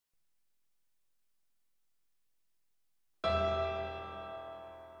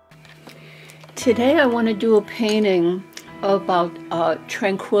Today I want to do a painting about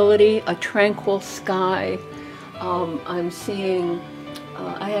tranquility, a tranquil sky. I'm seeing,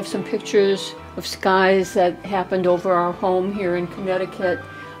 I have some pictures of skies that happened over our home here in Connecticut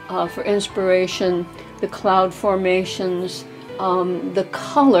for inspiration, the cloud formations, the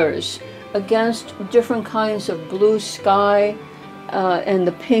colors against different kinds of blue sky and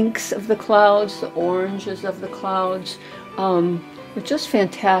the pinks of the clouds, the oranges of the clouds. They're just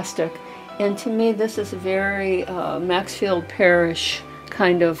fantastic. And to me, this is very Maxfield Parrish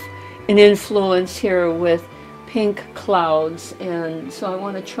kind of an influence here with pink clouds. And so I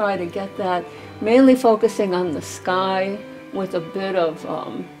want to try to get that, mainly focusing on the sky with a bit of,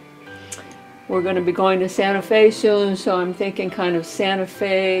 we're going to be going to Santa Fe soon, so I'm thinking kind of Santa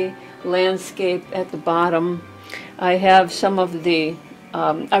Fe landscape at the bottom. I have some of the,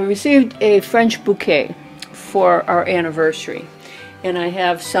 I received a French bouquet for our anniversary. And I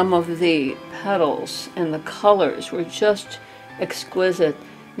have some of the petals, and the colors were just exquisite.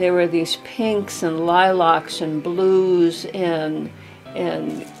 There were these pinks and lilacs and blues and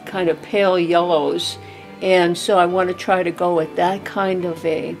kind of pale yellows. And so I want to try to go with that kind of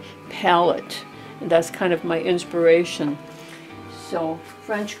a palette. And that's kind of my inspiration. So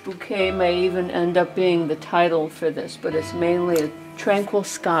French Bouquet may even end up being the title for this, but it's mainly a tranquil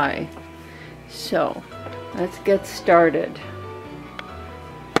sky. So let's get started.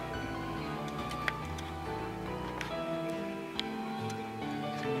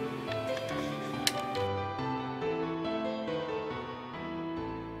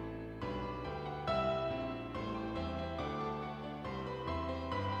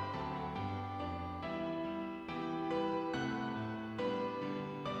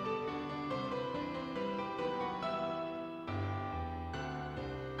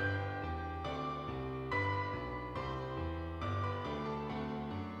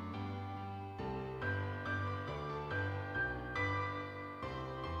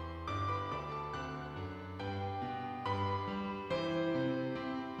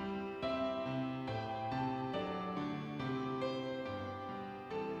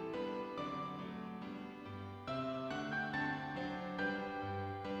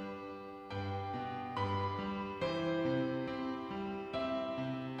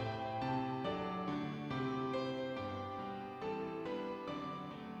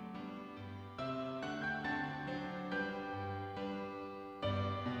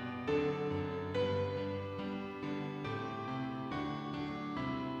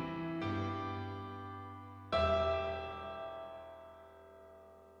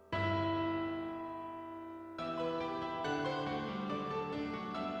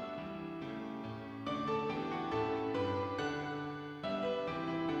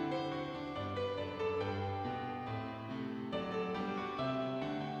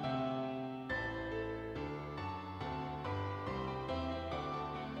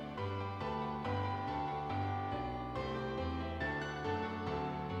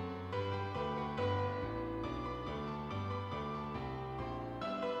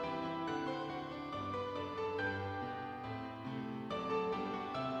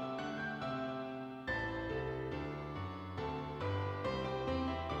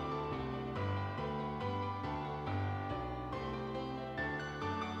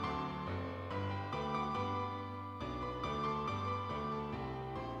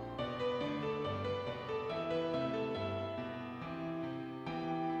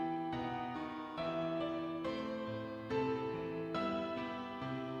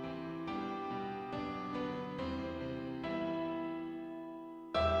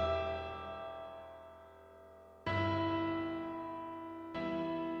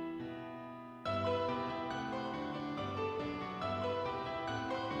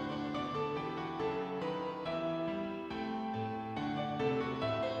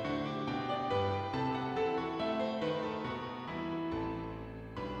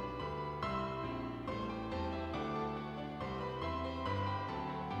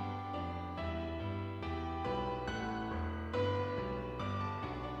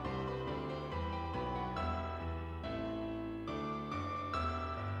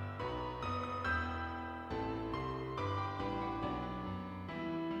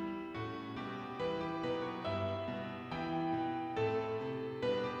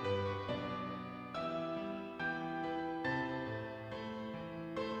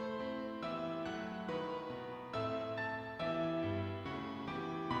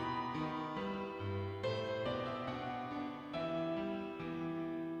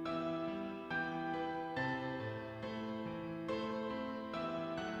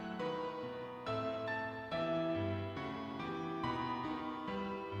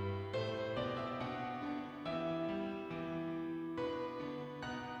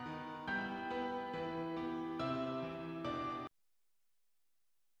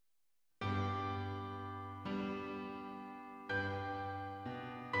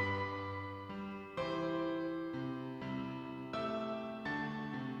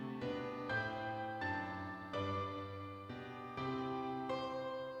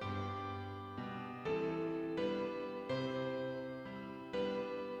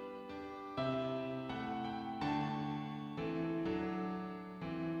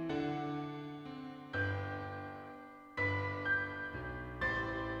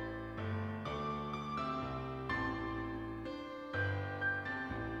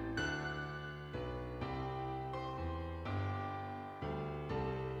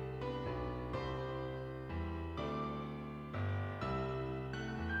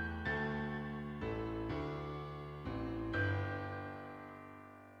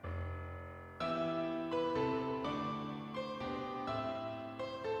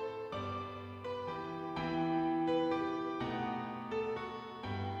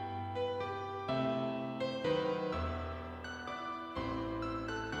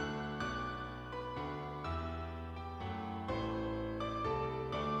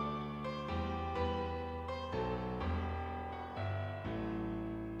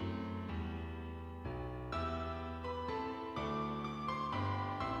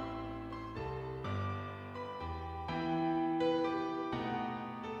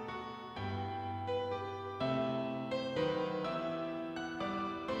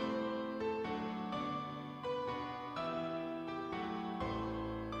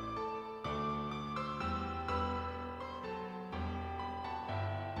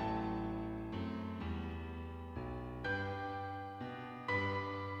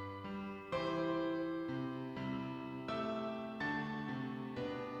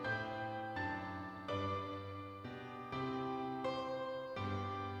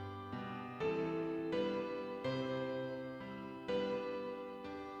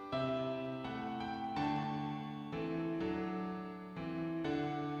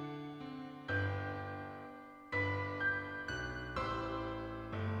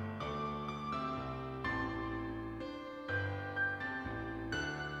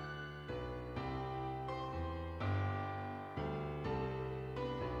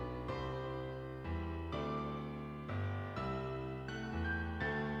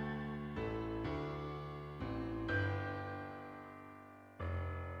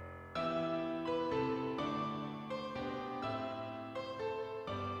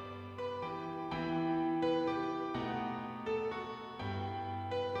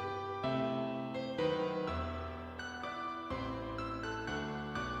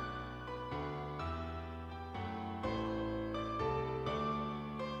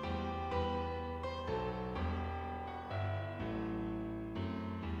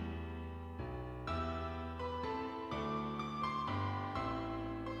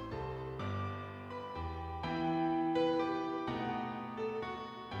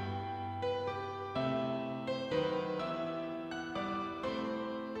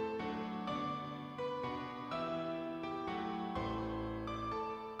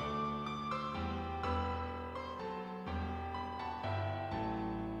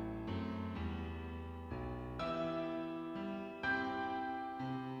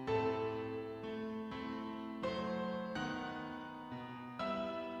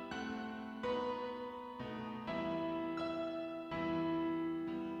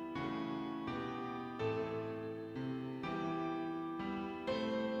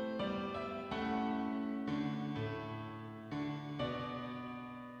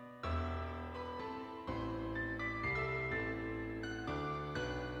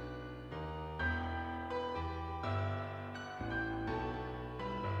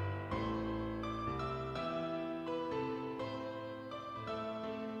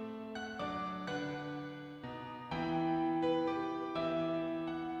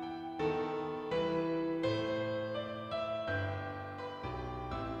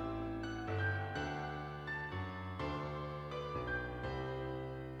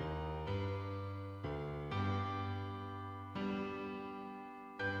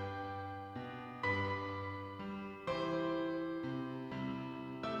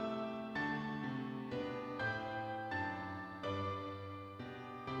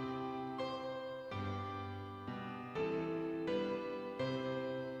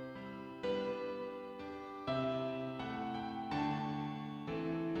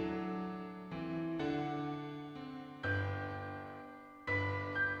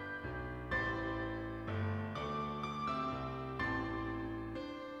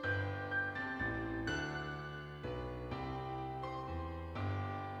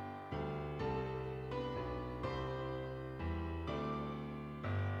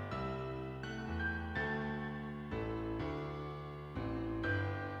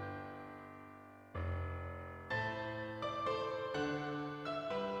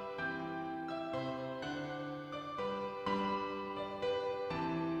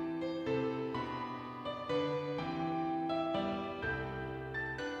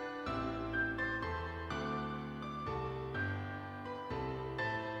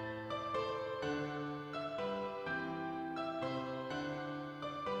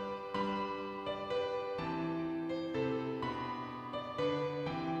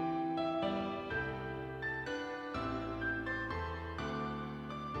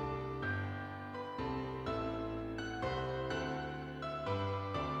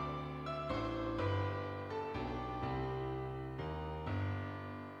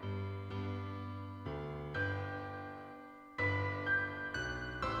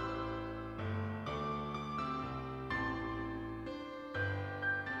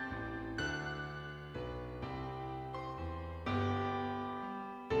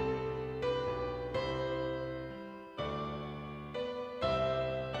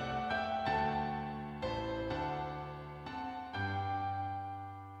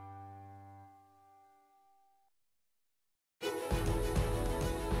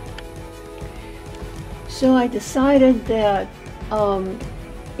 So I decided that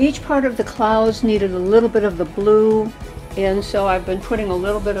each part of the clouds needed a little bit of the blue, and so I've been putting a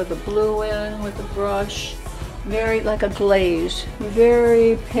little bit of the blue in with the brush, very like a glaze,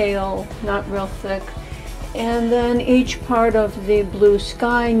 very pale, not real thick. And then each part of the blue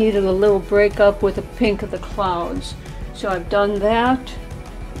sky needed a little breakup with the pink of the clouds. So I've done that,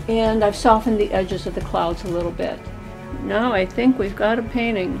 and I've softened the edges of the clouds a little bit. Now I think we've got a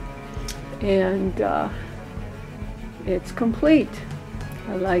painting, and it's complete.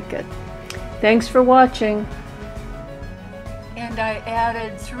 I like it. Thanks for watching. And I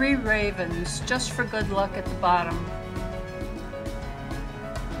added 3 ravens just for good luck at the bottom.